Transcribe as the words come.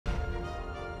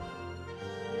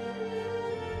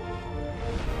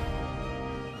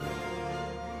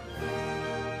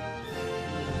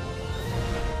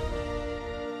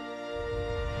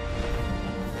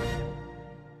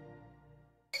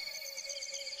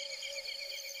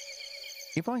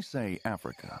If I say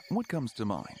Africa, what comes to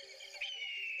mind?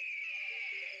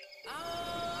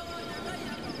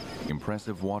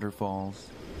 Impressive waterfalls,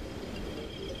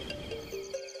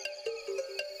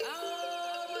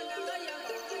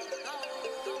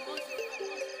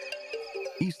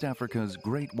 East Africa's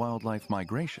great wildlife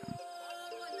migration,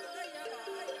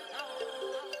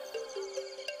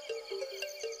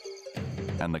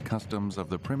 and the customs of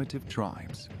the primitive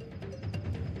tribes.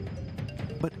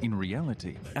 But in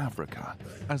reality, Africa,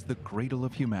 as the cradle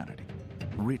of humanity,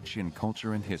 rich in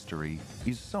culture and history,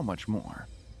 is so much more.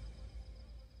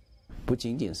 不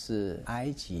仅仅是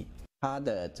埃及，它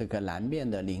的这个南面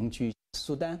的邻居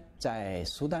苏丹，在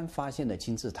苏丹发现的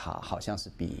金字塔好像是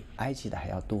比埃及的还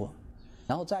要多。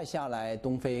然后再下来，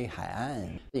东非海岸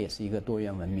也是一个多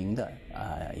元文明的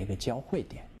一个交汇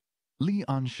点。 Li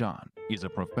Anshan is a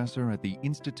professor at the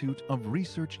Institute of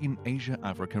Research in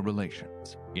Asia-Africa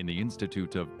Relations in the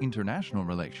Institute of International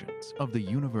Relations of the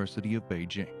University of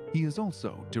Beijing. He is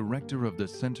also director of the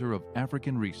Center of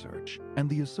African Research and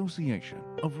the Association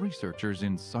of Researchers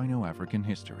in Sino-African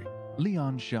History. Li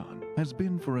Anshan has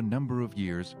been for a number of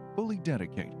years fully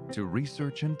dedicated to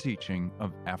research and teaching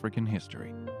of African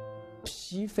history.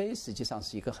 西非实际上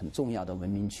是一个很重要的文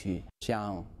明区，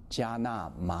像加纳、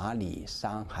马里、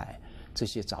山海这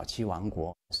些早期王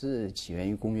国是起源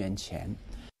于公元前。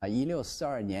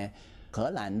1642年，荷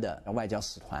兰的外交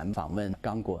使团访问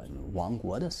刚果王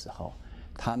国的时候，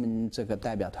他们这个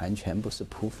代表团全部是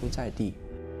匍匐在地。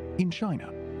In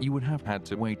China, you would have had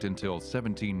to wait until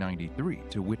 1793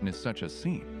 to witness such a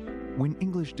scene, when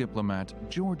English diplomat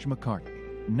George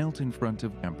Macartney knelt in front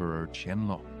of Emperor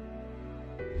Qianlong.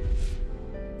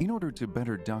 In order to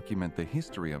better document the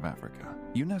history of Africa,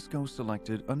 UNESCO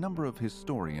selected a number of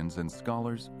historians and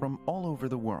scholars from all over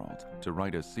the world to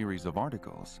write a series of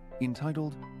articles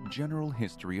entitled General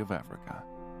History of Africa.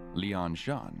 Li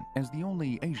Anshan, as the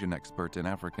only Asian expert in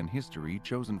African history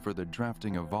chosen for the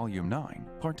drafting of Volume 9,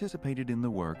 participated in the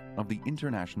work of the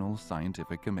International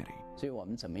Scientific Committee. 所以我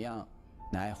们怎么样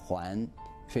来还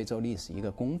非洲历史一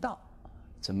个公道？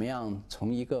怎么样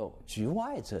从一个局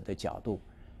外者的角度，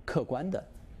客观的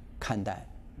看待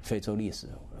非洲历史、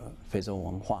非洲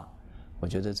文化？我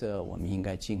觉得这我们应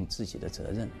该尽自己的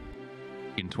责任。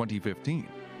In 2015,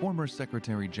 former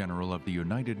Secretary General of the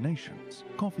United Nations,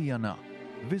 Kofi Annan,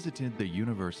 visited the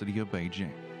University of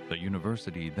Beijing. The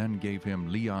university then gave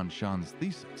him Li Anshan's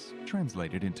thesis,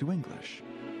 translated into English.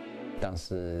 当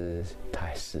时他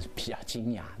还是比较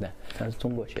惊讶的，他是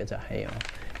中国学者，还有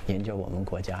研究我们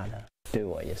国家的，对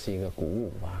我也是一个鼓舞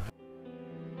吧。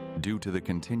Due to the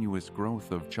continuous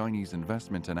growth of Chinese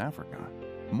investment in Africa,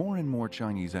 more and more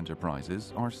Chinese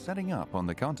enterprises are setting up on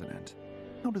the continent.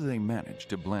 How do they manage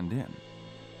to blend in?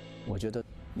 我觉得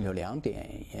有2点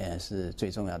也是最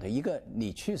重要的，一个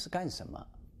你去是干什么？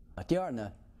第二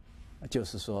呢，就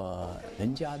是说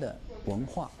人家的文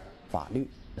化、法律、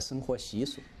生活习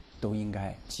俗都应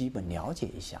该基本了解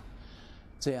一下，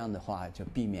这样的话就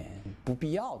避免不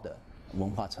必要的文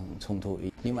化冲突。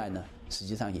另外呢，实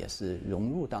际上也是融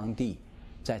入当地，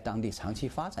在当地长期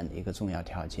发展的一个重要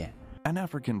条件。An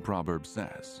African proverb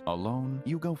says, "Alone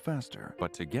you go faster, but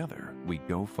together we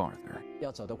go farther."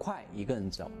 要走得快，一个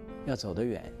人走；要走得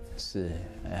远，是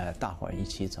大伙儿一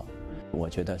起走。我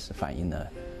觉得是反映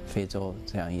了非洲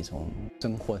这样一种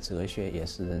生活哲学，也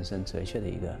是人生哲学的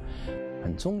一个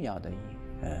很重要的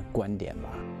观点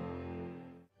吧。